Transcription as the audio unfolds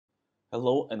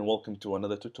Hello and welcome to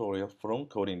another tutorial from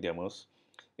CodingDemos.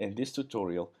 In this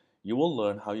tutorial, you will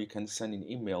learn how you can send an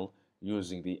email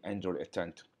using the Android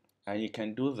intent, and you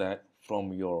can do that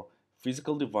from your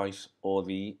physical device or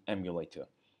the emulator.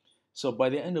 So by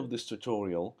the end of this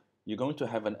tutorial, you're going to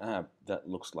have an app that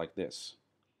looks like this.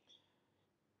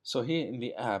 So here in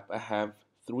the app, I have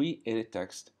three edit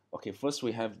text. Okay, first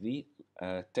we have the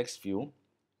text view,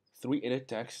 three edit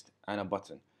text, and a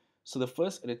button. So the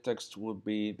first edit text will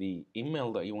be the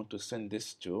email that you want to send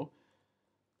this to.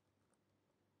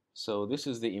 So this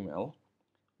is the email.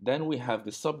 Then we have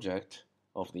the subject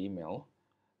of the email,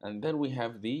 and then we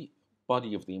have the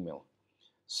body of the email.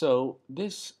 So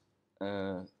this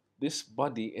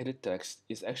body edit text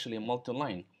is actually a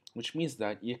multi-line, which means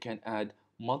that you can add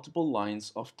multiple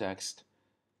lines of text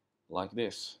like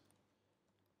this.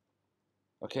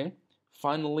 Okay.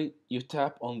 Finally, you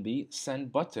tap on the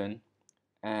send button,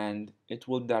 and it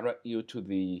will direct you to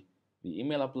the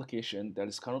email application that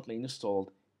is currently installed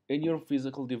in your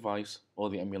physical device or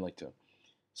the emulator.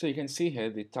 So you can see here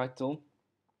the title,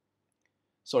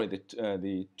 sorry,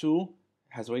 the tool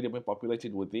has already been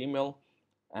populated with the email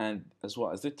and as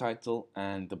well as the title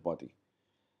and the body.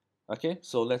 Okay,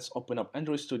 so let's open up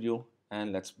Android Studio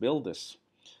and let's build this.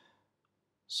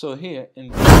 So here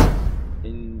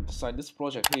inside this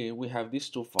project here, we have these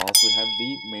two files. We have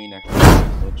the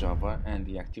MainActivity.java and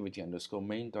the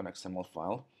activity_main.xml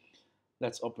file.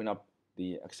 Let's open up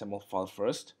the XML file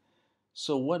first.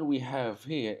 So what we have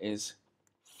here is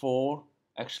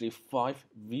actually five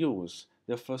views.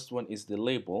 The first one is the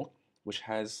label, which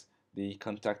has the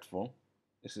contact form.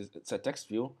 It's a text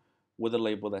view with a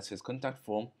label that says contact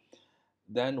form.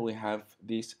 Then we have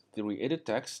these three edit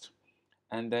text,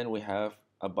 and then we have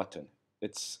a button.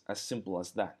 It's as simple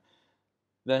as that.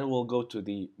 Then we'll go to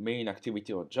the main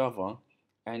activity or Java,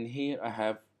 and here I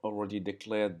have already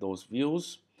declared those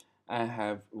views. I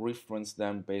have referenced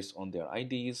them based on their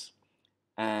IDs,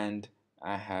 and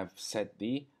I have set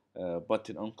the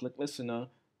button on onClickListener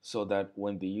so that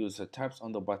when the user taps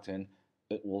on the button,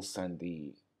 it will send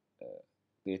the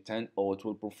intent, or it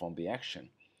will perform the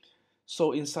action.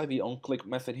 So inside the onClick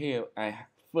method here,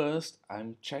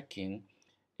 I'm checking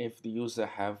if the user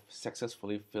have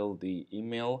successfully filled the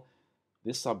email,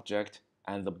 the subject,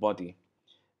 and the body.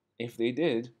 If they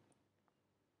did,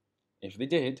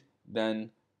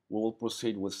 then we will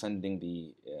proceed with sending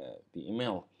the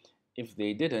email. If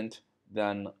they didn't,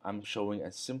 then I'm showing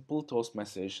a simple toast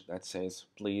message that says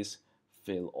please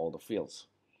fill all the fields.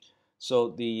 So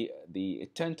the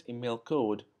intent email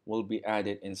code will be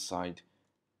added inside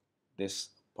this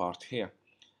part here.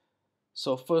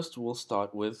 So first we'll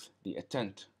start with the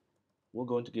intent. We're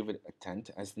going to give it intent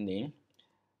as the name,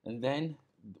 and then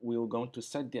we're going to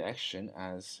set the action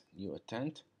as new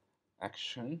intent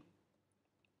action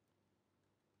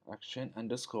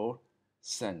underscore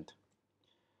send.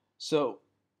 So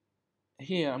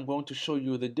here I'm going to show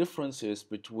you the differences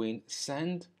between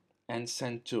send and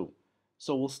send to.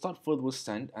 So we'll start first with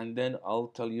send, and then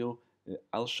I'll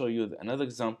show you another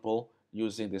example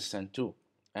using the send to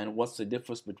and what's the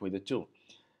difference between the two.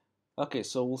 Okay,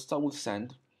 so we'll start with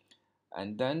send,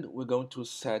 and then we're going to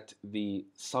set the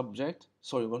subject.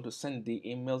 So we're going to send the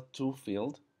email to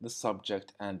field, the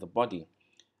subject and the body.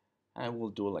 And we'll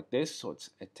do it like this. So it's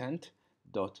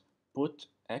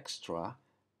intent.putExtra,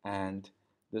 and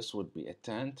this would be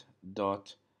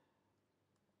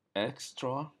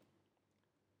intent.extra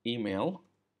email.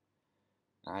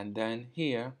 And then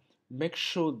here, make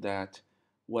sure that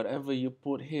whatever you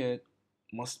put here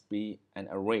must be an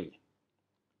array,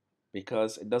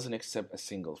 because it doesn't accept a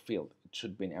single field. It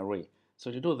should be an array.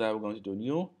 So to do that, we're going to do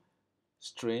new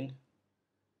string,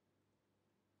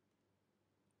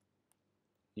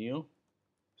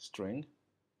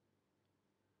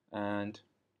 and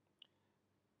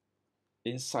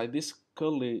inside these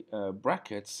curly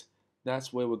brackets,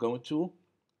 that's where we're going to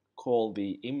call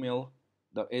the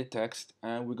email.edit text,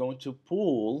 and we're going to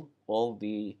pull all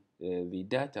the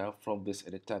data from this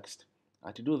edit text.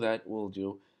 And to do that, we'll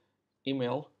do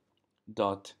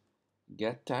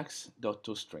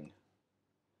email.getText.toString.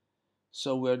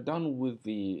 So we're done with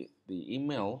the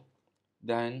email.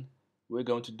 Then we're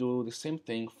going to do the same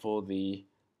thing for the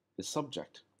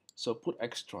subject. So put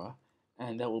extra,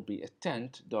 and that will be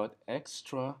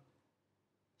intent.extra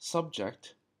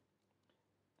subject,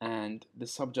 and the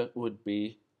subject would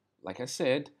be, like I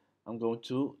said, I'm going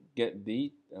to get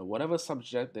the whatever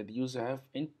subject that the user have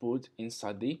input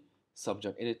inside the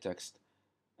subject edit text,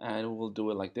 and we'll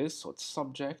do it like this. So it's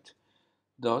subject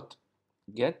dot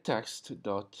get text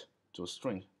dot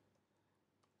toString,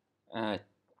 and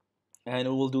we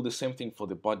will do the same thing for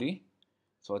the body.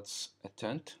 So it's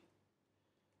intent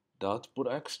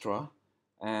intent.putExtra,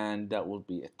 and that will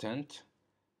be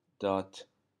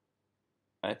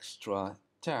intent.extra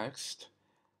text,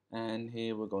 and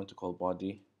here we're going to call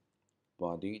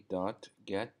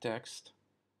body.getText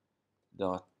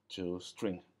dot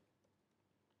toString.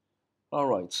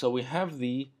 Alright, so we have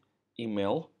the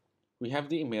email, we have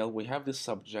the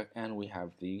subject, and we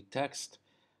have the text.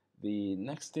 The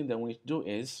next thing that we need to do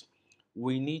is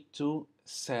we need to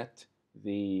set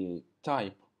the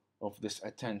type of this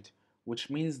intent,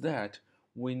 which means that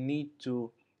we need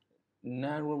to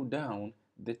narrow down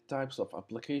the types of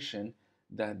application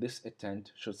that this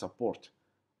intent should support.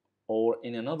 Or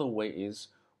in another way is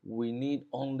we need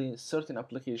only certain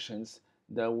applications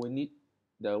that we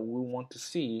want to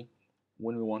see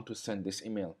when we want to send this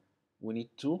email. We need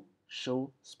to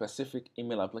show specific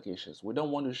email applications. We don't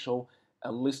want to show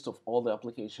a list of all the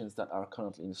applications that are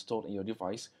currently installed in your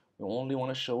device. We only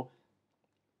want to show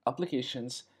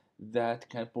applications that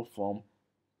can perform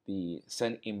the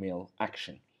send email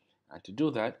action. And to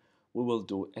do that, we will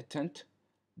do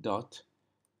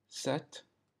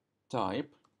intent.setType,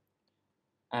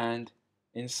 and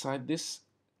inside this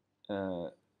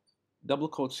double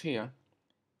quotes here,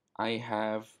 I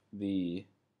have this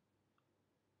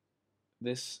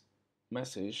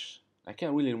message. I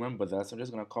can't really remember that, so I'm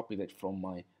just going to copy that from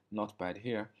my notepad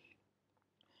here.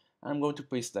 I'm going to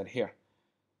paste that here.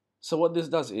 So what this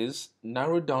does is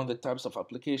narrow down the types of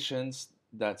applications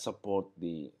that support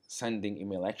the sending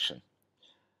email action.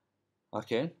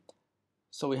 Okay,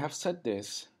 so we have set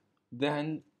this.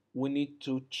 Then we need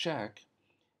to check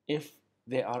if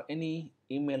there are any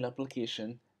email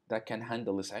application that can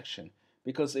handle this action,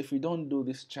 because if we don't do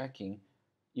this checking,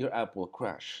 your app will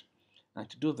crash. And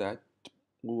to do that,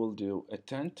 we will do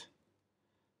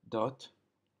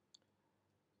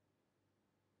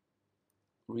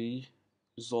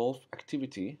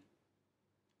intent.resolveActivity.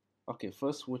 Okay,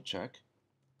 first we'll check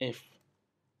if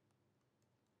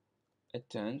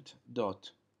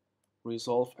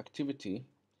intent.resolveActivity,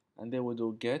 and then we'll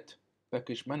do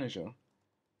getPackageManager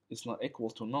is not equal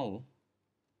to null.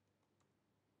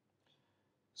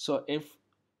 So if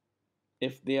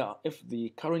the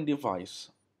current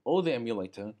device or the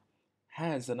emulator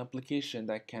has an application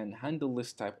that can handle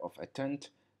this type of intent,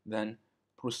 then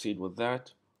proceed with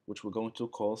that, which we're going to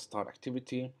call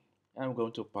startActivity, and we're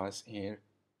going to pass here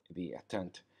the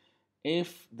intent.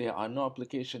 If there are no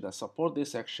applications that support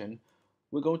this action,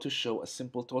 we're going to show a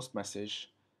simple toast message.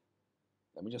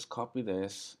 Let me just copy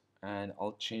this, and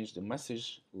I'll change the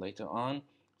message later on.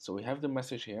 So we have the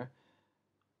message here,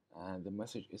 and the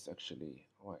message is actually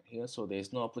right here. So there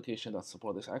is no application that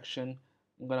supports this action.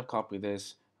 I'm going to copy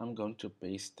this. I'm going to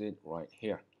paste it right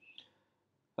here.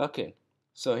 Okay,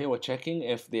 so here we're checking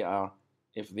if there are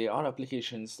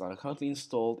applications that are currently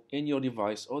installed in your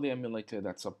device or the emulator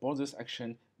that support this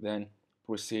action, then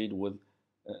proceed with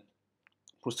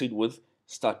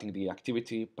starting the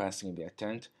activity, passing the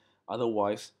intent.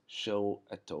 Otherwise, show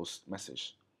a toast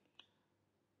message.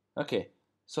 Okay,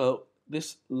 so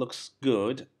this looks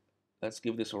good. Let's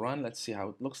give this a run. Let's see how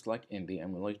it looks like in the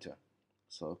emulator.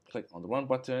 So click on the run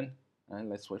button and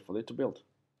let's wait for it to build.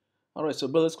 Alright, so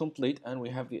build is complete and we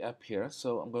have the app here.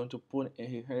 So I'm going to put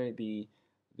here the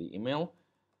email,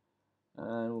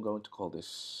 and we're going to call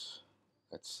this,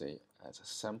 let's say, as a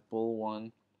sample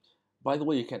one. By the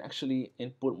way, you can actually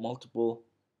input multiple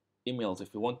emails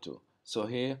if you want to. So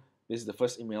here, this is the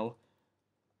first email,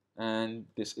 and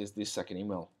this is the second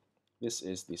email. This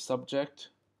is the subject,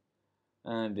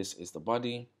 and this is the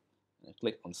body. And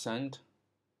click on send.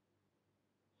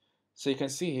 So you can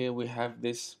see here we have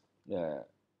this,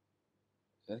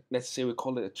 let's say we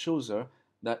call it a chooser,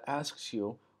 that asks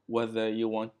you whether you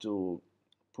want to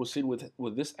proceed with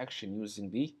this action using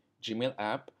the Gmail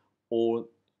app or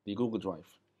the Google Drive.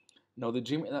 Now the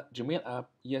Gmail app,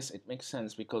 yes, it makes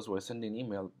sense because we're sending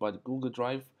email, but Google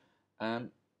Drive, I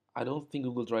don't think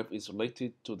Google Drive is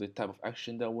related to the type of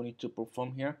action that we need to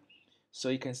perform here. So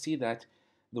you can see that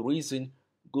the reason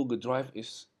Google Drive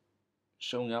is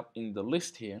showing up in the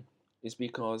list here is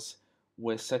because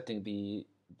we're setting the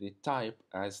type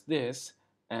as this,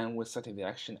 and we're setting the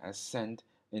action as send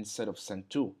instead of send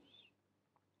to.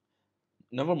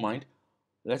 Never mind,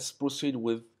 let's proceed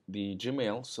with the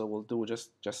Gmail. So we'll do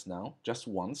just now, just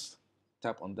once.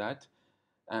 Tap on that,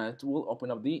 and it will open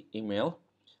up the email.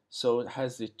 So it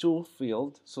has the to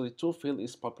field. So the to field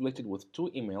is populated with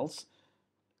two emails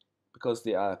because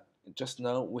they are, just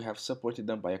now we have separated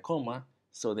them by a comma,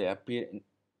 so they appear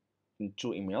in two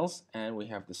emails, and we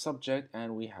have the subject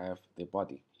and we have the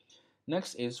body.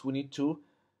 Next is we need to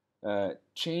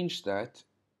change that.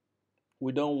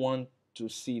 We don't want to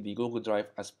see the Google Drive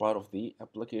as part of the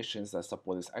applications that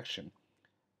support this action.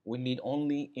 we need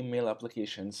only email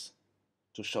applications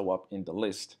to show up in the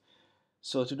list.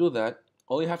 So to do that,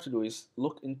 all you have to do is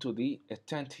look into the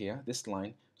intent here, this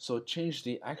line. So change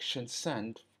the action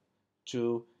send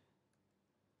to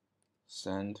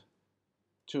send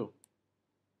to.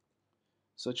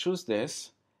 So choose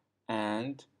this,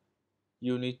 and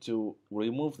you need to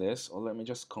remove this, or let me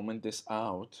just comment this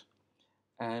out,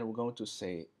 and we're going to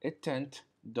say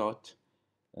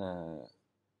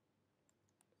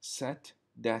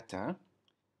intent.setData.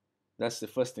 That's the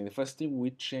first thing. The first thing,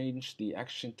 we change the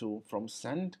action to from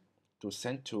send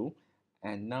to,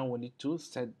 and now we need to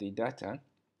set the data.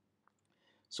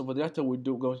 So for the data, we're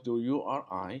going to do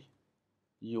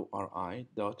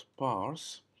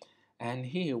uri.parse, and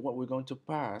here what we're going to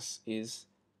pass is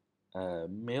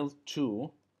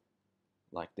mailto,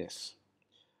 like this.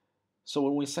 So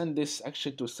when we send this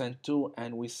action to send to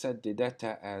and we set the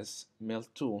data as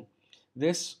mailto,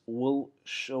 this will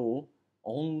show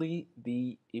only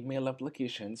the email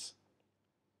applications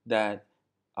that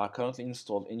are currently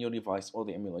installed in your device or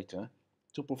the emulator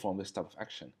to perform this type of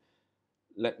action.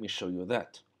 Let me show you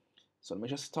that. So let me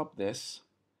just stop this.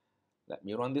 Let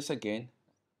me run this again.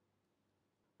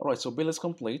 Alright, so build is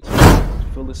complete.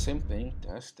 Fill the same thing,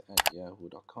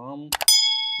 test@yahoo.com. I'm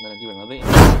going to give another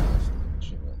email,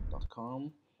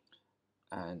 test@gmail.com,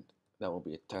 and that will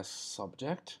be a test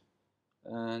subject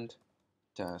and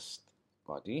test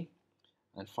body.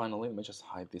 And finally, let me just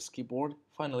hide this keyboard.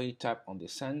 Finally, tap on the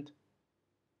send.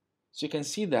 So you can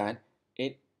see that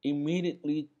it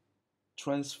immediately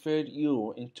transferred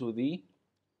you into the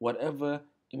whatever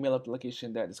email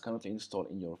application that is currently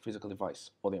installed in your physical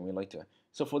device or the emulator.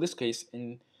 So for this case,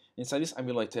 inside this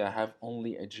emulator, I have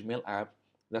only a Gmail app.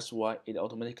 That's why it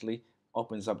automatically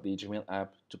opens up the Gmail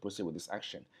app to proceed with this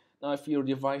action. Now, if your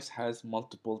device has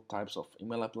multiple types of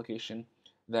email application,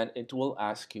 then it will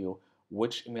ask you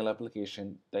which email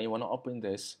application that you want to open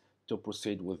this to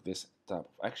proceed with this type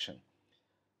of action.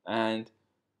 And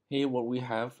here what we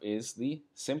have is the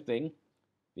same thing,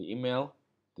 the email,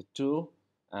 the to,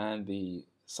 and the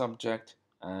subject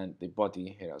and the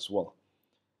body here as well.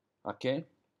 Okay,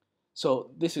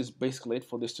 so this is basically it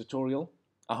for this tutorial.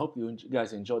 I hope you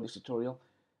guys enjoyed this tutorial.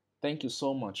 Thank you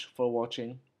so much for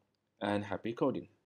watching, and happy coding.